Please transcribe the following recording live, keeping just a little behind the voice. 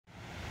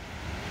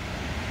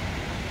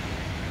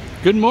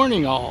Good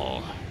morning,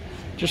 all.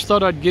 Just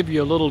thought I'd give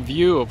you a little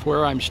view of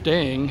where I'm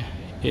staying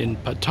in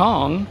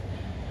Patong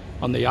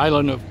on the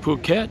island of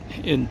Phuket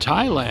in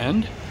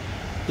Thailand.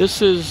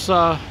 This is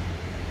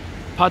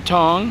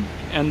Patong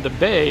and the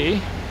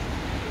bay.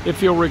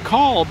 If you'll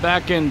recall,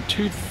 back in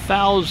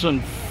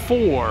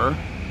 2004,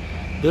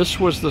 this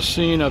was the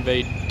scene of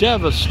a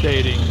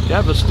devastating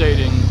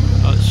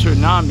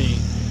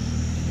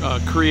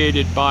tsunami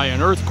created by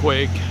an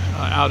earthquake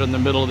out in the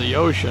middle of the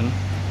ocean.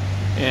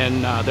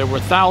 And there were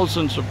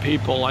thousands of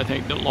people, I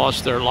think, that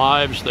lost their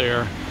lives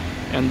there.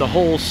 And the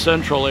whole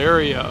central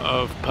area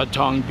of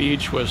Patong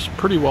Beach was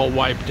pretty well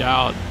wiped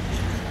out.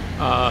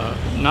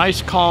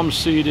 Nice calm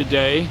sea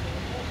today.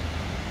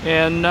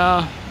 And,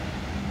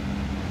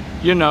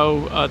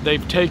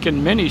 they've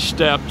taken many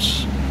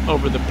steps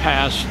over the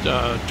past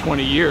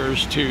 20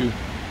 years to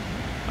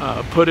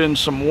put in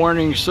some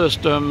warning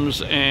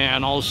systems,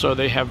 and also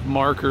they have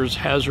markers,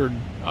 hazard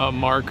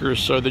markers,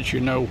 so that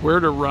you know where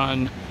to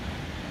run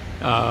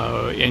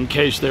in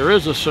case there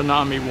is a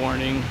tsunami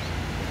warning,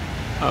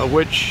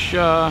 which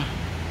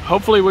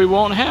hopefully we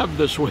won't have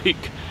this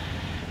week.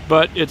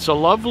 But it's a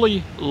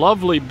lovely,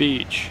 lovely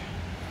beach,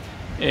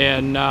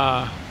 and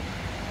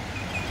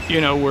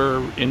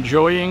we're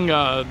enjoying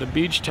the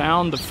beach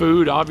town, the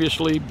food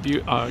obviously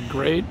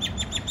great,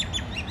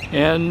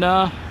 and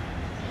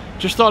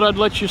just thought I'd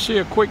let you see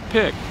a quick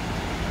pic.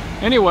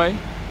 Anyway,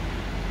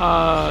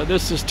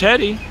 this is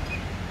Teddy,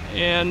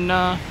 and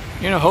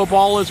hope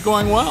all is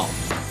going well.